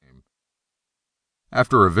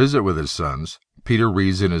After a visit with his sons, Peter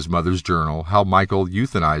reads in his mother's journal how Michael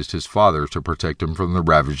euthanized his father to protect him from the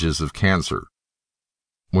ravages of cancer.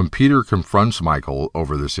 When Peter confronts Michael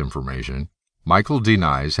over this information, Michael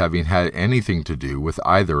denies having had anything to do with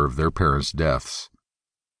either of their parents' deaths.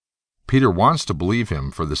 Peter wants to believe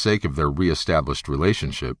him for the sake of their re-established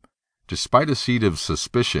relationship, despite a seed of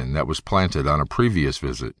suspicion that was planted on a previous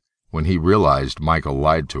visit when he realized Michael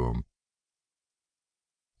lied to him.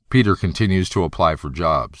 Peter continues to apply for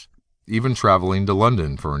jobs, even traveling to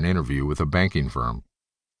London for an interview with a banking firm.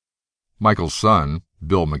 Michael's son,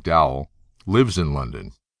 Bill McDowell, lives in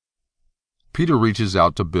London. Peter reaches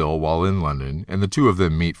out to Bill while in London, and the two of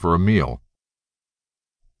them meet for a meal.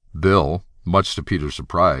 Bill, much to Peter's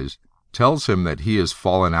surprise, tells him that he has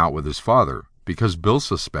fallen out with his father because Bill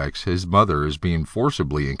suspects his mother is being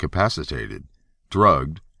forcibly incapacitated,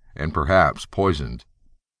 drugged, and perhaps poisoned.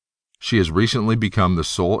 She has recently become the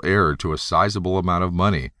sole heir to a sizable amount of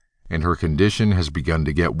money, and her condition has begun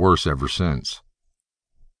to get worse ever since.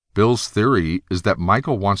 Bill's theory is that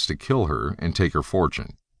Michael wants to kill her and take her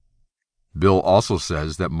fortune. Bill also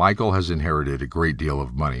says that Michael has inherited a great deal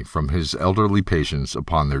of money from his elderly patients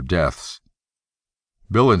upon their deaths.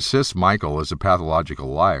 Bill insists Michael is a pathological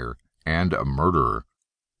liar and a murderer.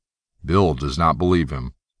 Bill does not believe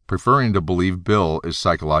him, preferring to believe Bill is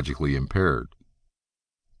psychologically impaired.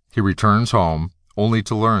 He returns home, only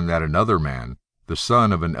to learn that another man, the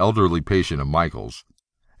son of an elderly patient of Michael's,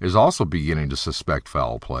 is also beginning to suspect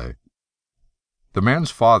foul play. The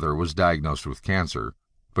man's father was diagnosed with cancer,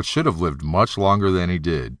 but should have lived much longer than he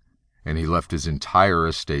did, and he left his entire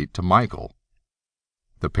estate to Michael.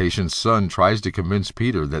 The patient's son tries to convince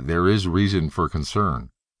Peter that there is reason for concern,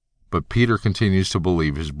 but Peter continues to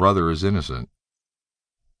believe his brother is innocent.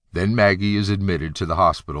 Then Maggie is admitted to the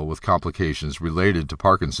hospital with complications related to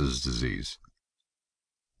Parkinson's disease.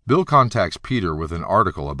 Bill contacts Peter with an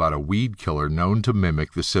article about a weed killer known to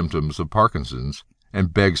mimic the symptoms of Parkinson's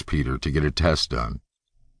and begs Peter to get a test done.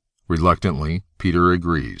 Reluctantly, Peter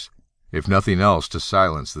agrees, if nothing else to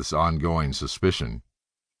silence this ongoing suspicion.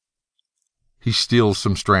 He steals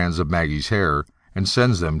some strands of Maggie's hair and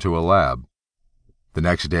sends them to a lab. The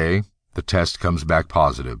next day, the test comes back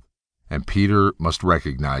positive, and Peter must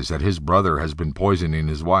recognize that his brother has been poisoning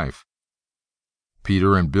his wife.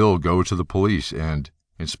 Peter and Bill go to the police and,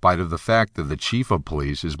 in spite of the fact that the chief of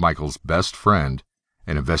police is Michael's best friend,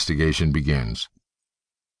 an investigation begins.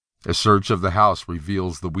 A search of the house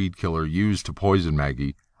reveals the weed killer used to poison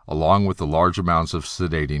Maggie, along with the large amounts of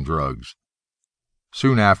sedating drugs.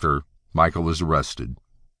 Soon after, Michael is arrested.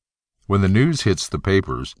 When the news hits the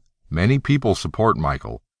papers, many people support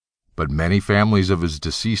Michael, but many families of his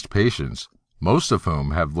deceased patients, most of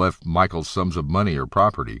whom have left Michael sums of money or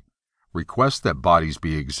property, request that bodies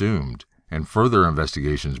be exhumed and further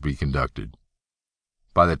investigations be conducted.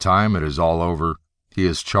 By the time it is all over, he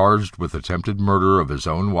is charged with attempted murder of his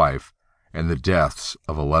own wife and the deaths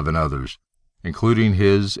of 11 others, including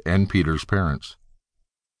his and Peter's parents.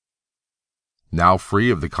 Now free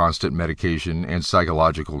of the constant medication and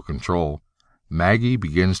psychological control, Maggie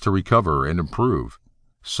begins to recover and improve,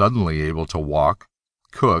 suddenly able to walk,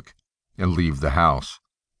 cook, and leave the house.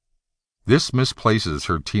 This misplaces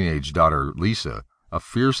her teenage daughter, Lisa, a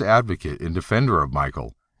fierce advocate and defender of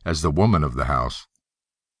Michael, as the woman of the house.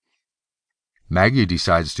 Maggie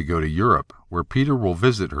decides to go to Europe, where Peter will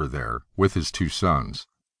visit her there with his 2 sons.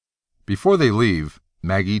 Before they leave,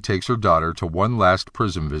 Maggie takes her daughter to one last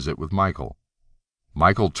prison visit with Michael.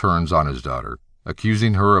 Michael turns on his daughter,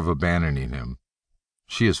 accusing her of abandoning him.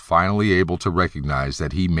 She is finally able to recognize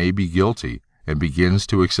that he may be guilty and begins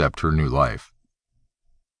to accept her new life.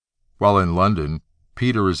 While in London,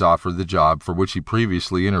 Peter is offered the job for which he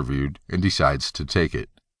previously interviewed and decides to take it.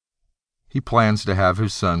 He plans to have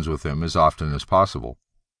his sons with him as often as possible.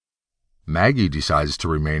 Maggie decides to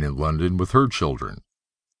remain in London with her children.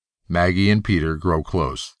 Maggie and Peter grow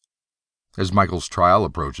close. As Michael's trial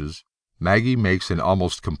approaches, Maggie makes an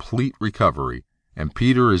almost complete recovery, and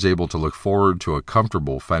Peter is able to look forward to a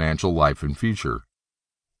comfortable financial life and future.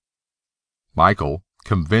 Michael,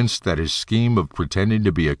 convinced that his scheme of pretending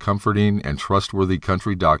to be a comforting and trustworthy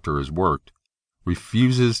country doctor has worked,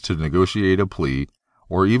 refuses to negotiate a plea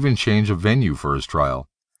or even change a venue for his trial,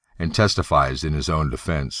 and testifies in his own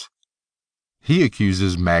defense. He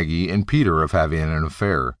accuses Maggie and Peter of having an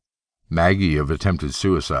affair, Maggie of attempted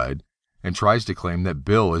suicide, and tries to claim that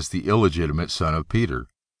Bill is the illegitimate son of Peter.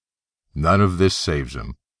 None of this saves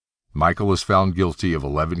him. Michael is found guilty of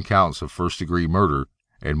 11 counts of first-degree murder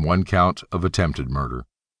and 1 count of attempted murder.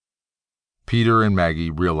 Peter and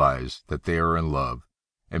Maggie realize that they are in love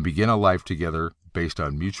and begin a life together based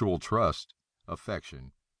on mutual trust, affection,